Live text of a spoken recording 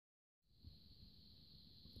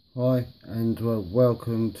Hi and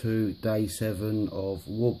welcome to day 7 of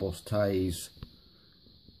Warboss Tay's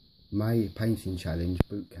May Painting Challenge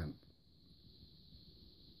Bootcamp.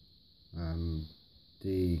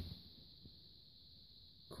 The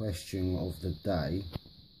question of the day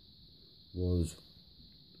was: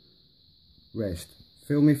 rest,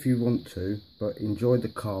 film if you want to, but enjoy the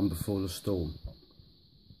calm before the storm.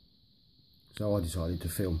 So I decided to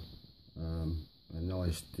film, and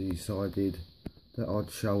I decided that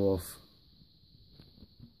I'd show off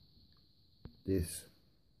this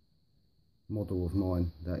model of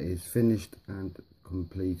mine that is finished and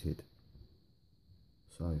completed.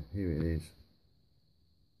 So here it is.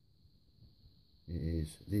 It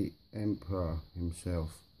is the Emperor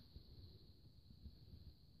himself.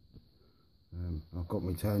 I've got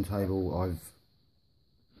my turntable. I've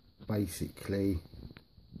basically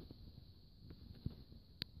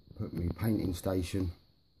put my painting station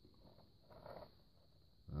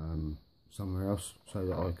somewhere else so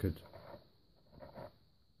that I could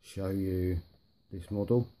show you this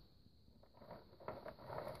model.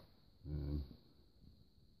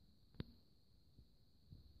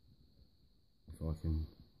 If I can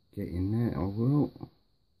get in there, I will.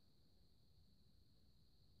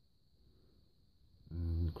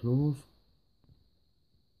 And the claws.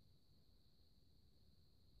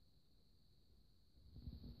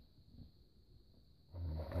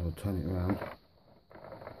 I'll turn it around.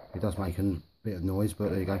 It does make a bit of noise, but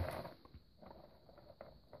there you go.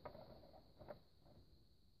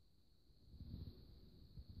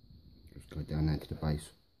 Just go down there to the base.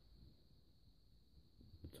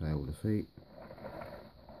 The tail, the feet.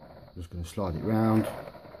 Just going to slide it round,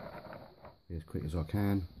 be as quick as I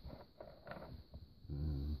can.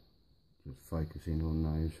 Just focusing on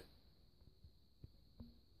those.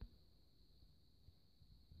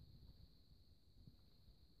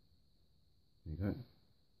 There you go.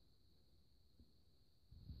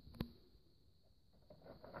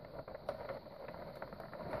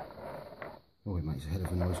 Oh, it makes a hell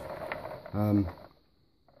of a noise.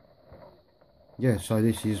 Yeah, so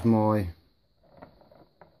this is my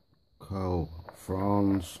Carl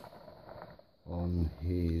Franz on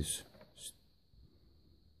his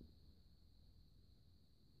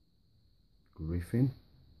Griffin.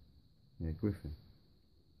 Yeah, Griffin.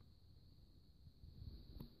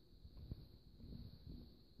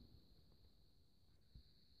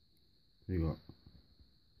 You got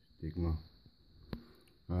stigma.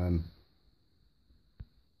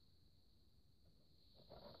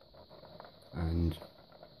 And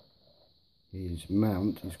his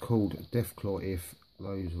mount is called Deathclaw, if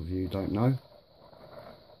those of you don't know.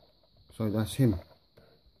 So that's him.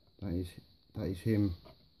 That is him.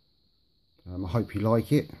 I hope you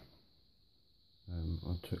like it.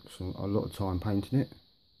 I took a lot of time painting it,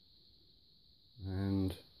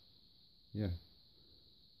 and yeah,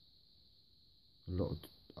 a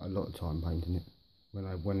lot of time painting it.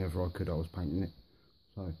 Whenever I could, I was painting it.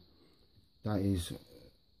 So that is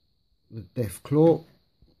the Deathclaw.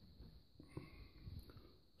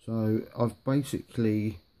 So I've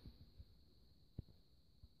basically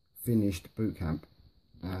finished boot camp,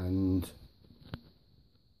 and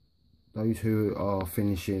those who are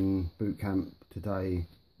finishing boot camp today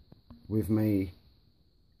with me,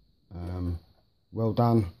 well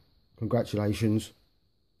done, congratulations.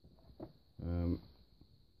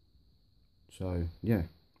 So yeah,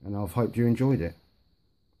 and I've hoped you enjoyed it.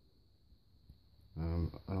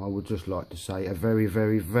 And I would just like to say a very,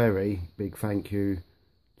 very, very big thank you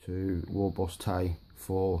to Warboss Tay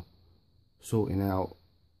for sorting out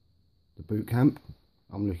the boot camp.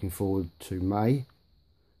 I'm looking forward to May,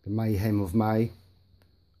 the mayhem of May.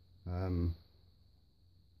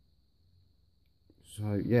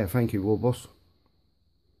 So yeah, thank you, Warboss.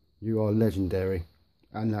 You are legendary,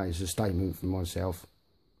 and that is a statement for myself.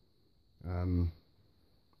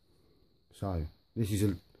 So this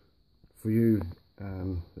is for you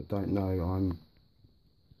that don't know,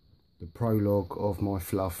 the prologue of my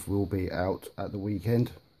fluff will be out at the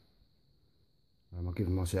weekend. I've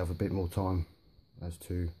given myself a bit more time as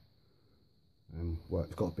to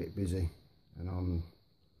work's got a bit busy, and I'm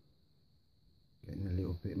getting a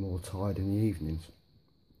little bit more tired in the evenings.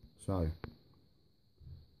 So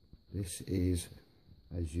this is,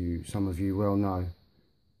 as some of you well know,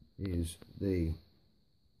 is the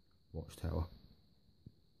watchtower.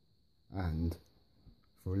 And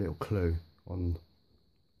for a little clue on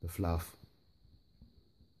the fluff,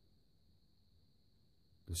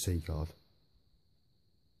 the sea guard.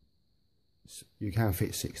 You can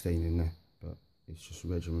fit 16 in there, but it's just a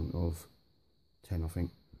regiment of 10, I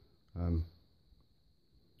think.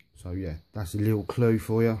 So yeah, that's a little clue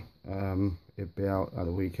for you. it'll be out at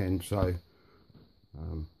the weekend, so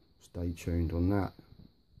stay tuned on that.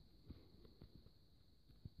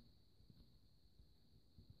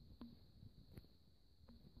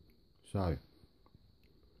 So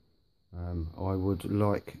I would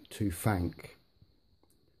like to thank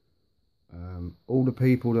all the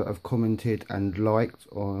people that have commented and liked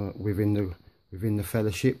within the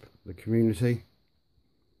fellowship, the community.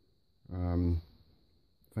 Thank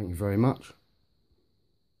you very much.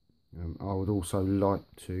 I would also like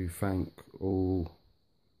to thank all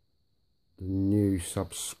the new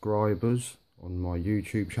subscribers on my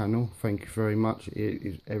YouTube channel. Thank you very much.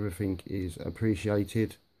 Everything is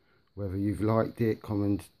appreciated, whether you've liked it,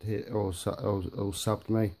 commented it, or subbed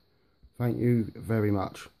me. Thank you very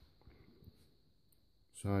much.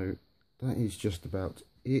 So that is just about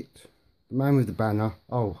it. The man with the banner.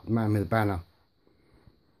 Oh, the man with the banner.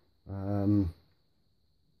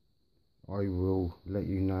 I will let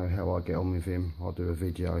you know how I get on with him. I'll do a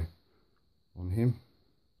video on him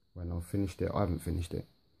when I've finished it. I haven't finished it,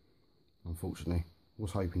 unfortunately.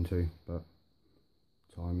 Was hoping to, but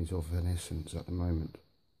time is of an essence at the moment.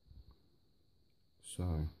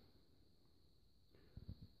 So,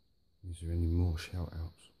 is there any more shout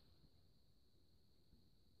outs?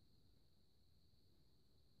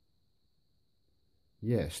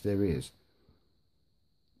 Yes, there is.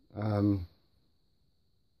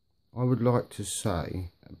 I would like to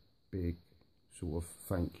say a big sort of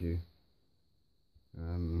thank you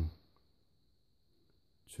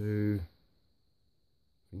to, I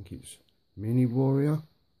think it's Mini Warrior,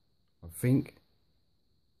 I think.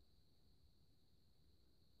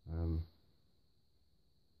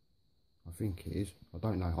 I think it is. I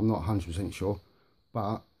don't know. I'm not 100% sure.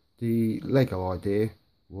 But the Lego idea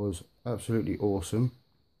was absolutely awesome.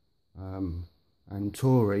 And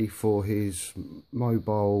Tori for his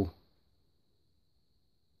mobile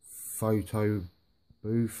photo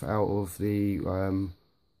booth out of the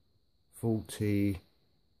 40k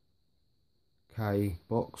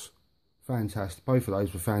box. Fantastic. Both of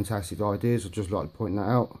those were fantastic ideas. I'd just like to point that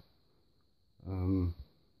out. And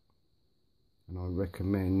I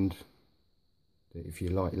recommend that if you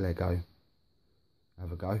like Lego,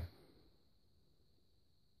 have a go.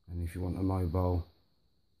 And if you want a mobile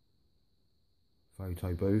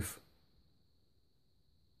photo booth,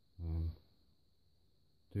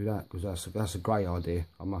 do that, because that's a great idea.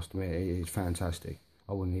 I must admit, it is fantastic.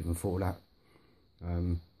 I wouldn't even thought of that.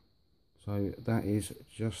 So that is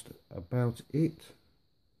just about it.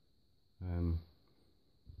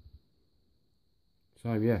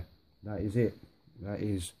 So yeah, that is it. That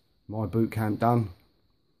is my boot camp done.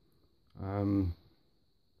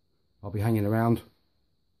 I'll be hanging around,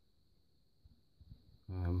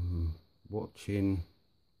 watching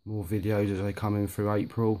more videos as they come in through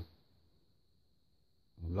April,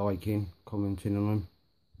 liking, commenting on them.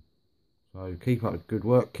 So keep up the good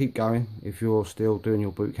work, keep going. If you're still doing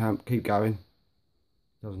your boot camp, keep going.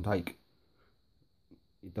 It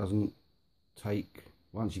doesn't take,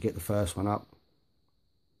 once you get the first one up,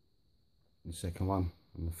 the second one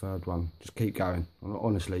and the third one, just keep going.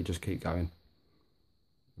 Honestly, just keep going.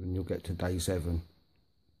 And you'll get to day 7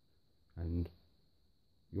 and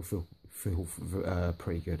you'll feel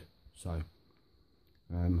pretty good. So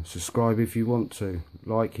subscribe if you want to,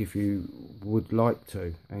 like if you would like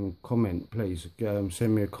to, and comment, please.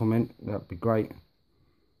 Send me a comment, that'd be great.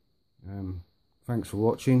 Thanks for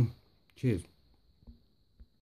watching. Cheers.